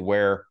roughly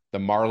where the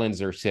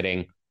Marlins are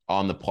sitting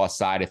on the plus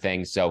side of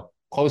things. So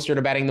closer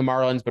to betting the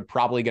Marlins, but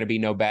probably going to be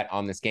no bet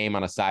on this game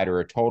on a side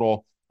or a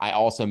total. I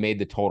also made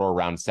the total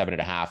around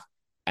 7.5,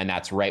 and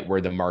that's right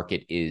where the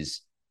market is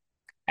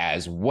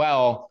as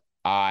well.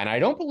 And I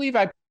don't believe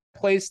I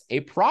placed a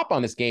prop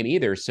on this game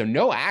either. So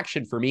no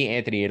action for me,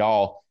 Anthony, at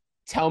all.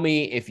 Tell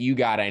me if you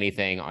got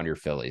anything on your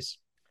Phillies.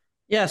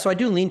 Yeah, so I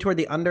do lean toward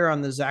the under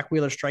on the Zach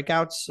Wheeler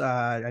strikeouts.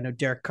 I know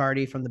Derek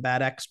Carty from the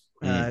Bad X,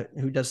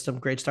 who does some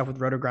great stuff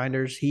with Roto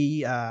Grinders.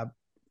 He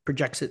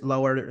projects it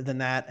lower than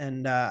that.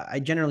 And I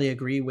generally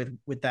agree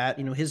with that.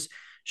 His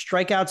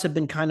strikeouts have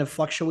been kind of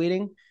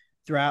fluctuating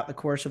throughout the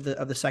course of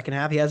the second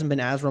half. He hasn't been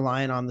as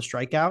reliant on the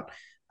strikeout.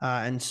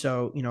 And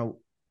so,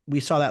 we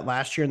saw that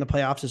last year in the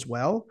playoffs as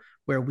well,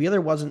 where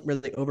Wheeler wasn't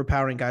really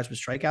overpowering guys with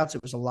strikeouts.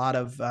 It was a lot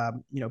of,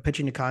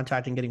 pitching to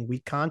contact and getting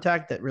weak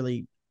contact that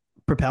really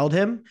propelled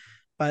him.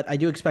 But I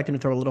do expect him to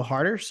throw a little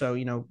harder.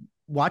 So,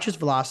 watch his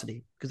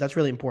velocity because that's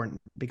really important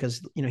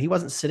because, he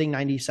wasn't sitting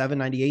 97,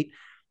 98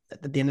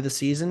 at the end of the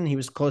season. He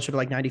was closer to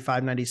like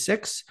 95,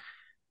 96.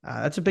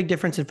 That's a big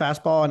difference in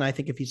fastball. And I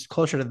think if he's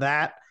closer to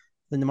that,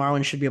 then the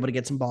Marlins should be able to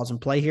get some balls in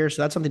play here.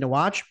 So that's something to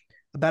watch.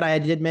 A bet I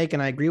did make,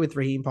 and I agree with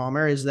Raheem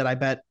Palmer, is that I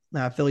bet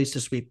Phillies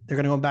to sweep. They're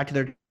going to go back to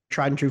their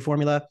tried and true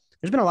formula.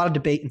 There's been a lot of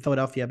debate in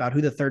Philadelphia about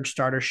who the third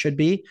starter should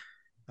be.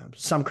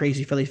 Some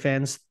crazy Philly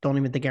fans don't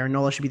even think Aaron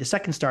Nola should be the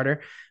second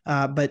starter,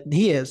 but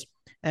he is.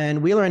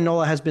 And Wheeler and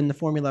Nola has been the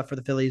formula for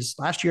the Phillies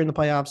last year in the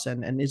playoffs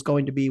and is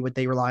going to be what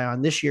they rely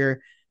on this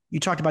year.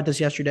 You talked about this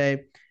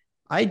yesterday.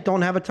 I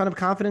don't have a ton of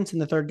confidence in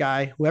the third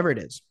guy, whoever it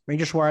is.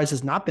 Ranger Suarez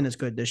has not been as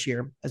good this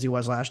year as he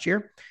was last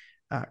year.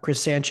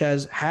 Chris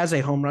Sanchez has a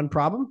home run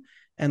problem.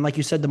 And like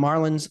you said, the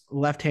Marlins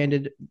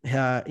left-handed,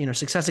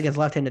 success against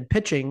left-handed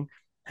pitching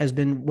has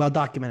been well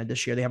documented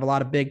this year. They have a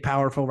lot of big,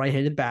 powerful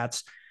right-handed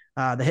bats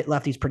that hit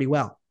lefties pretty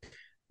well,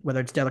 whether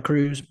it's De La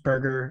Cruz,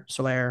 Berger,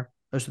 Soler.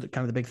 Those are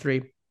kind of the big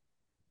three.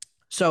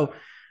 So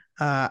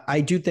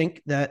I do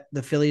think that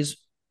the Phillies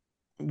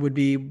would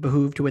be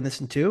behooved to win this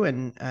in two.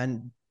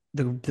 And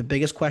the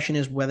biggest question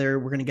is whether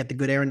we're going to get the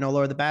good Aaron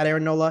Nola or the bad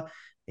Aaron Nola.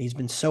 He's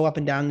been so up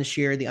and down this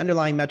year. The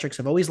underlying metrics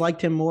have always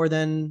liked him more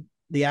than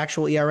the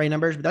actual ERA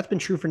numbers, but that's been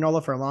true for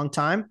Nola for a long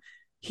time.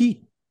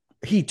 He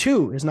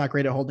too is not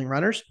great at holding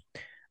runners.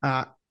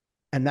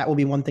 And that will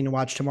be one thing to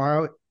watch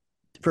tomorrow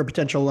for a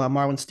potential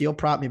Marlon Steele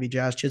prop, maybe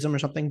Jazz Chisholm or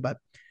something. But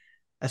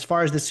as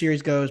far as this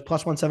series goes,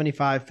 plus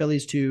 175,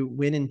 Phillies to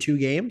win in 2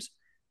 games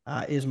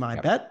is my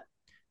bet.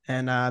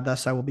 And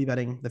thus I will be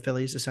betting the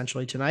Phillies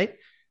essentially tonight.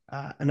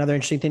 Another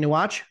interesting thing to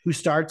watch, who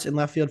starts in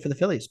left field for the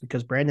Phillies,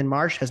 because Brandon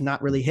Marsh has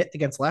not really hit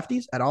against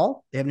lefties at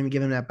all. They haven't even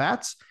given him at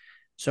bats.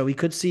 So we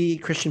could see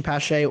Christian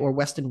Pache or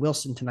Weston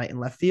Wilson tonight in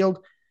left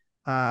field.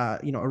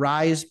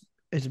 Arraez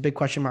is a big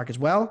question mark as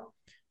well.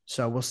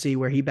 So we'll see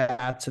where he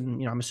bats.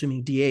 And, I'm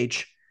assuming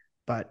DH,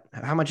 but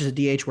how much is a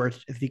DH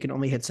worth if he can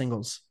only hit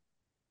singles?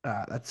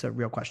 That's a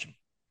real question.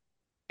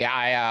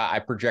 Yeah, I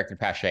projected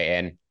Pache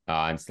in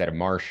instead of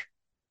Marsh.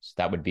 So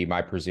that would be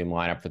my presumed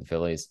lineup for the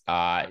Phillies.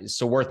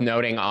 So worth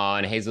noting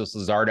on Jesus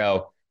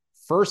Luzardo,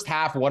 first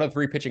half,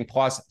 103 pitching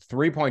plus,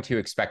 3.2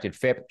 expected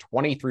FIP,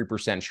 23%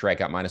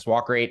 strikeout minus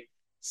walk rate.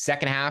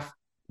 Second half,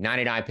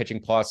 99 pitching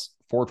plus,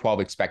 412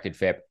 expected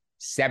FIP,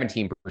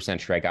 17%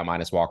 strikeout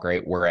minus walk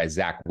rate. Whereas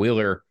Zach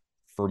Wheeler,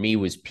 for me,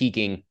 was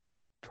peaking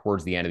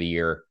towards the end of the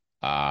year.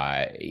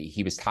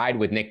 He was tied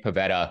with Nick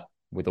Pivetta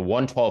with a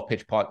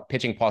 112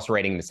 pitching plus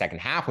rating in the second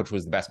half, which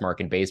was the best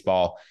mark in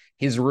baseball.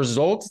 His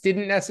results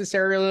didn't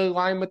necessarily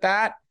align with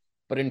that,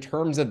 but in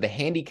terms of the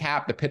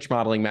handicap, the pitch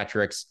modeling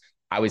metrics,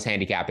 I was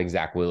handicapping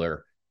Zach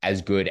Wheeler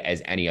as good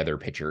as any other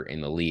pitcher in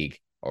the league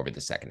over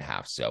the second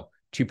half. So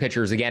 2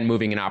 pitchers, again,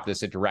 moving in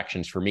opposite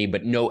directions for me,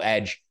 but no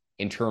edge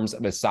in terms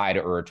of a side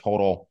or a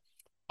total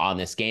on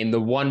this game. The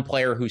one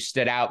player who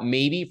stood out,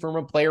 maybe from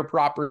a player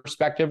prop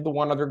perspective, the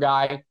one other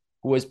guy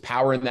who was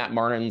power in that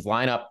Marlins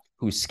lineup,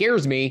 who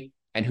scares me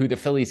and who the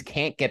Phillies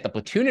can't get the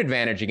platoon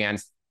advantage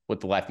against with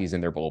the lefties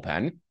in their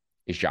bullpen,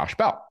 is Josh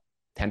Bell.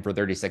 10 for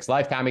 36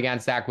 lifetime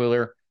against Zach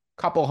Wheeler,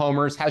 couple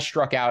homers, has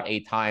struck out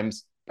 8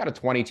 times, got a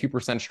 22%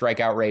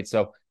 strikeout rate,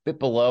 so a bit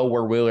below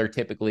where Wheeler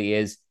typically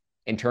is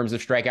in terms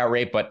of strikeout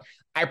rate, but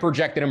I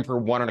projected him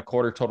for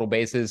 1.25 total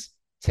bases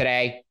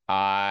today.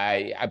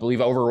 I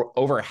believe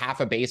over half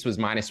a base was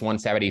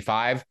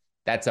 -175.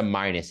 That's a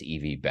minus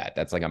EV bet.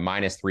 That's like a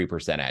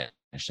 -3% edge.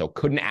 So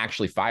couldn't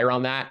actually fire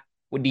on that.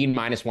 Would need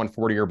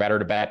 -140 or better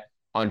to bet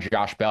on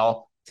Josh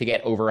Bell to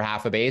get over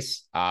half a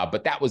base.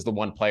 But that was the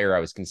one player I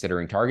was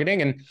considering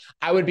targeting. And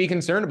I would be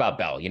concerned about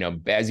Bell. You know,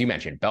 as you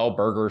mentioned, Bell,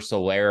 Berger,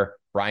 Soler,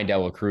 Brian De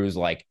La Cruz,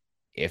 like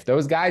if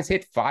those guys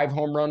hit 5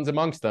 home runs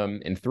amongst them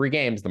in 3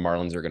 games, the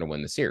Marlins are going to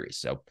win the series.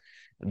 So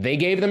they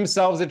gave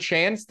themselves a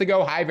chance to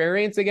go high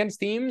variance against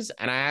teams.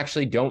 And I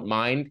actually don't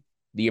mind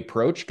the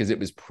approach because it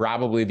was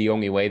probably the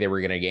only way they were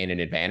going to gain an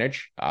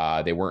advantage.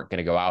 They weren't going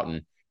to go out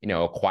and, you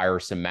know, acquire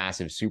some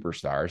massive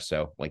superstars.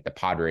 So like the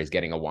Padres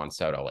getting a Juan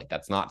Soto, like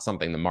that's not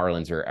something the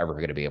Marlins are ever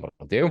going to be able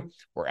to do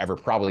or ever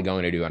probably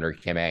going to do under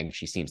Kim Ng.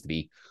 She seems to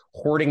be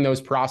hoarding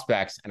those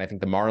prospects. And I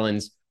think the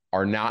Marlins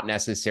are not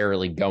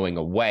necessarily going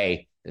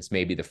away. This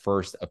may be the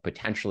first of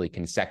potentially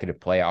consecutive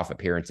playoff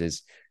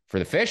appearances for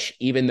the Fish,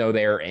 even though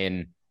they're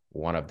in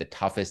one of the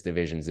toughest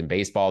divisions in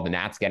baseball. The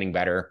Nats getting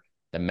better.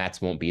 The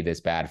Mets won't be this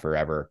bad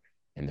forever.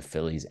 And the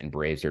Phillies and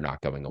Braves are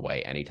not going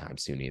away anytime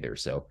soon either.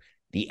 So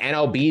the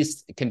NL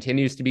Beast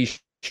continues to be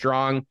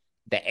strong.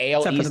 The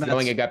AL East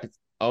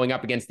going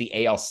up against the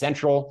AL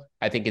Central,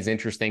 I think is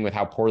interesting with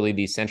how poorly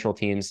these Central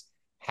teams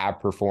have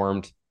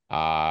performed.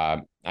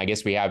 I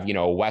guess we have, you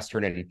know,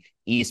 Western and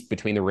East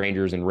between the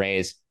Rangers and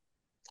Rays.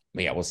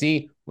 But yeah, we'll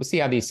see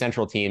how these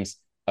Central teams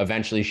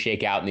eventually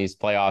shake out in these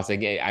playoffs.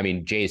 I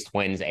mean, Jays,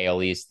 Twins,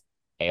 AL East,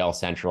 AL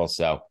Central.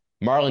 So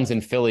Marlins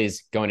and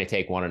Phillies going to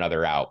take one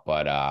another out.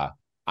 But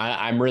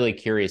I'm really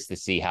curious to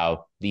see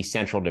how the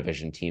Central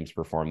Division teams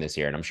perform this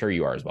year. And I'm sure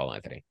you are as well,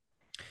 Anthony.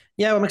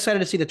 Yeah, I'm excited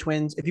to see the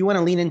Twins. If you want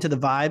to lean into the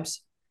vibes,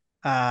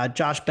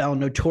 Josh Bell,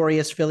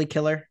 notorious Philly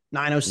killer,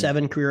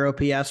 907 career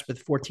OPS with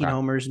 14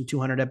 homers and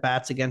 200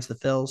 at-bats against the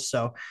Phils.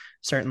 So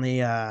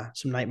certainly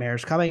some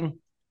nightmares coming.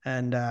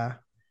 And that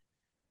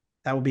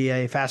will be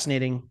a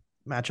fascinating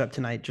matchup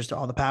tonight, just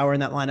all the power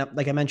in that lineup.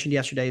 Like I mentioned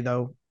yesterday,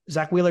 though,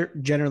 Zach Wheeler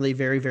generally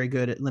very, very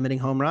good at limiting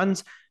home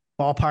runs.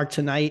 Ballpark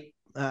tonight,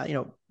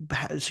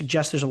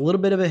 suggests there's a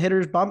little bit of a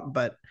hitter's bump,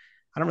 but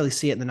I don't really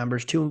see it in the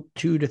numbers. 2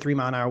 to 3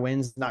 mile an hour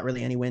winds, not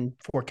really any wind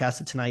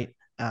forecasted tonight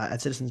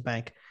at Citizens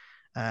Bank,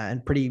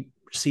 and pretty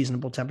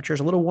seasonable temperatures.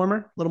 A little warmer,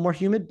 a little more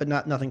humid, but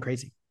nothing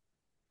crazy.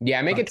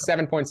 Yeah, make it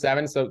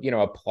 7.7. So, you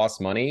know, a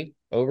plus money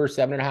over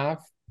 7.5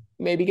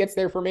 maybe gets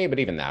there for me, but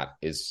even that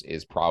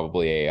is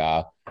probably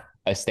a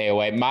stay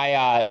away.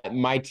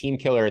 My team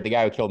killer, the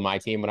guy who killed my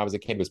team when I was a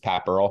kid, was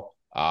Pat Burrell.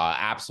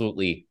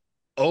 Absolutely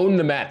owned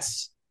the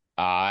Mets.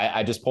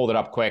 I just pulled it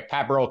up quick.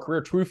 Pat Burrell,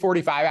 career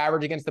 245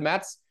 average against the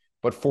Mets,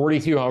 but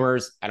 42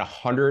 homers and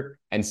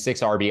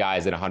 106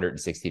 RBIs in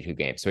 162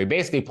 games. So he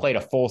basically played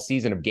a full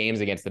season of games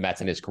against the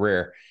Mets in his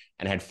career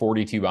and had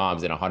 42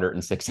 bombs and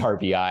 106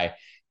 RBI.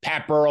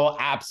 Pat Burrell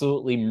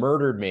absolutely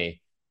murdered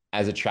me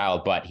as a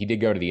child, but he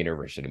did go to the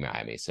University of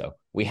Miami. So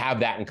we have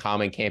that in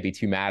common. Can't be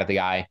too mad at the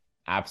guy.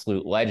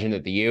 Absolute legend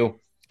at the U.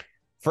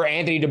 For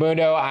Anthony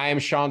Dabbundo, I am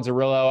Sean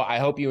Zerillo. I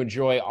hope you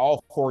enjoy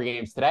all 4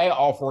 games today,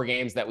 all 4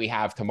 games that we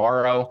have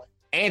tomorrow.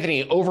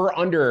 Anthony, over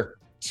under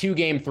 2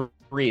 game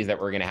threes that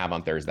we're going to have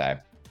on Thursday.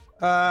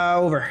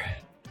 Over.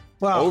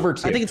 Well, over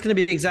 2. I think it's going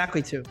to be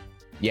exactly 2.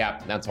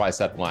 Yeah, that's why I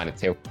set the line at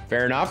 2.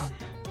 Fair enough.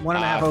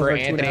 1.5 over. For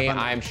Anthony,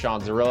 I'm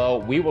Sean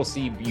Zerillo. We will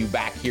see you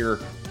back here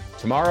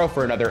tomorrow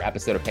for another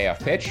episode of Payoff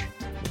Pitch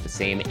with the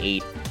same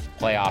 8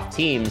 playoff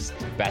teams.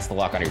 Best of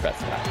luck on your bets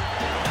today.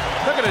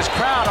 Look at his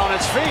crowd on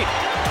its feet.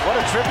 What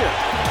a tribute.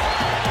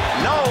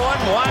 No one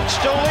wants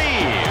to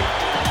leave.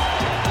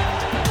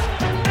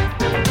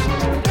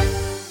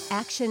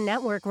 Action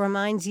Network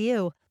reminds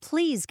you,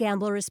 please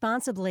gamble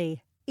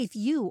responsibly. If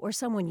you or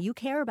someone you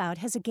care about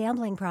has a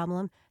gambling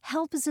problem,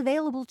 help is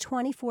available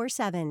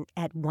 24/7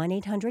 at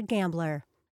 1-800-GAMBLER.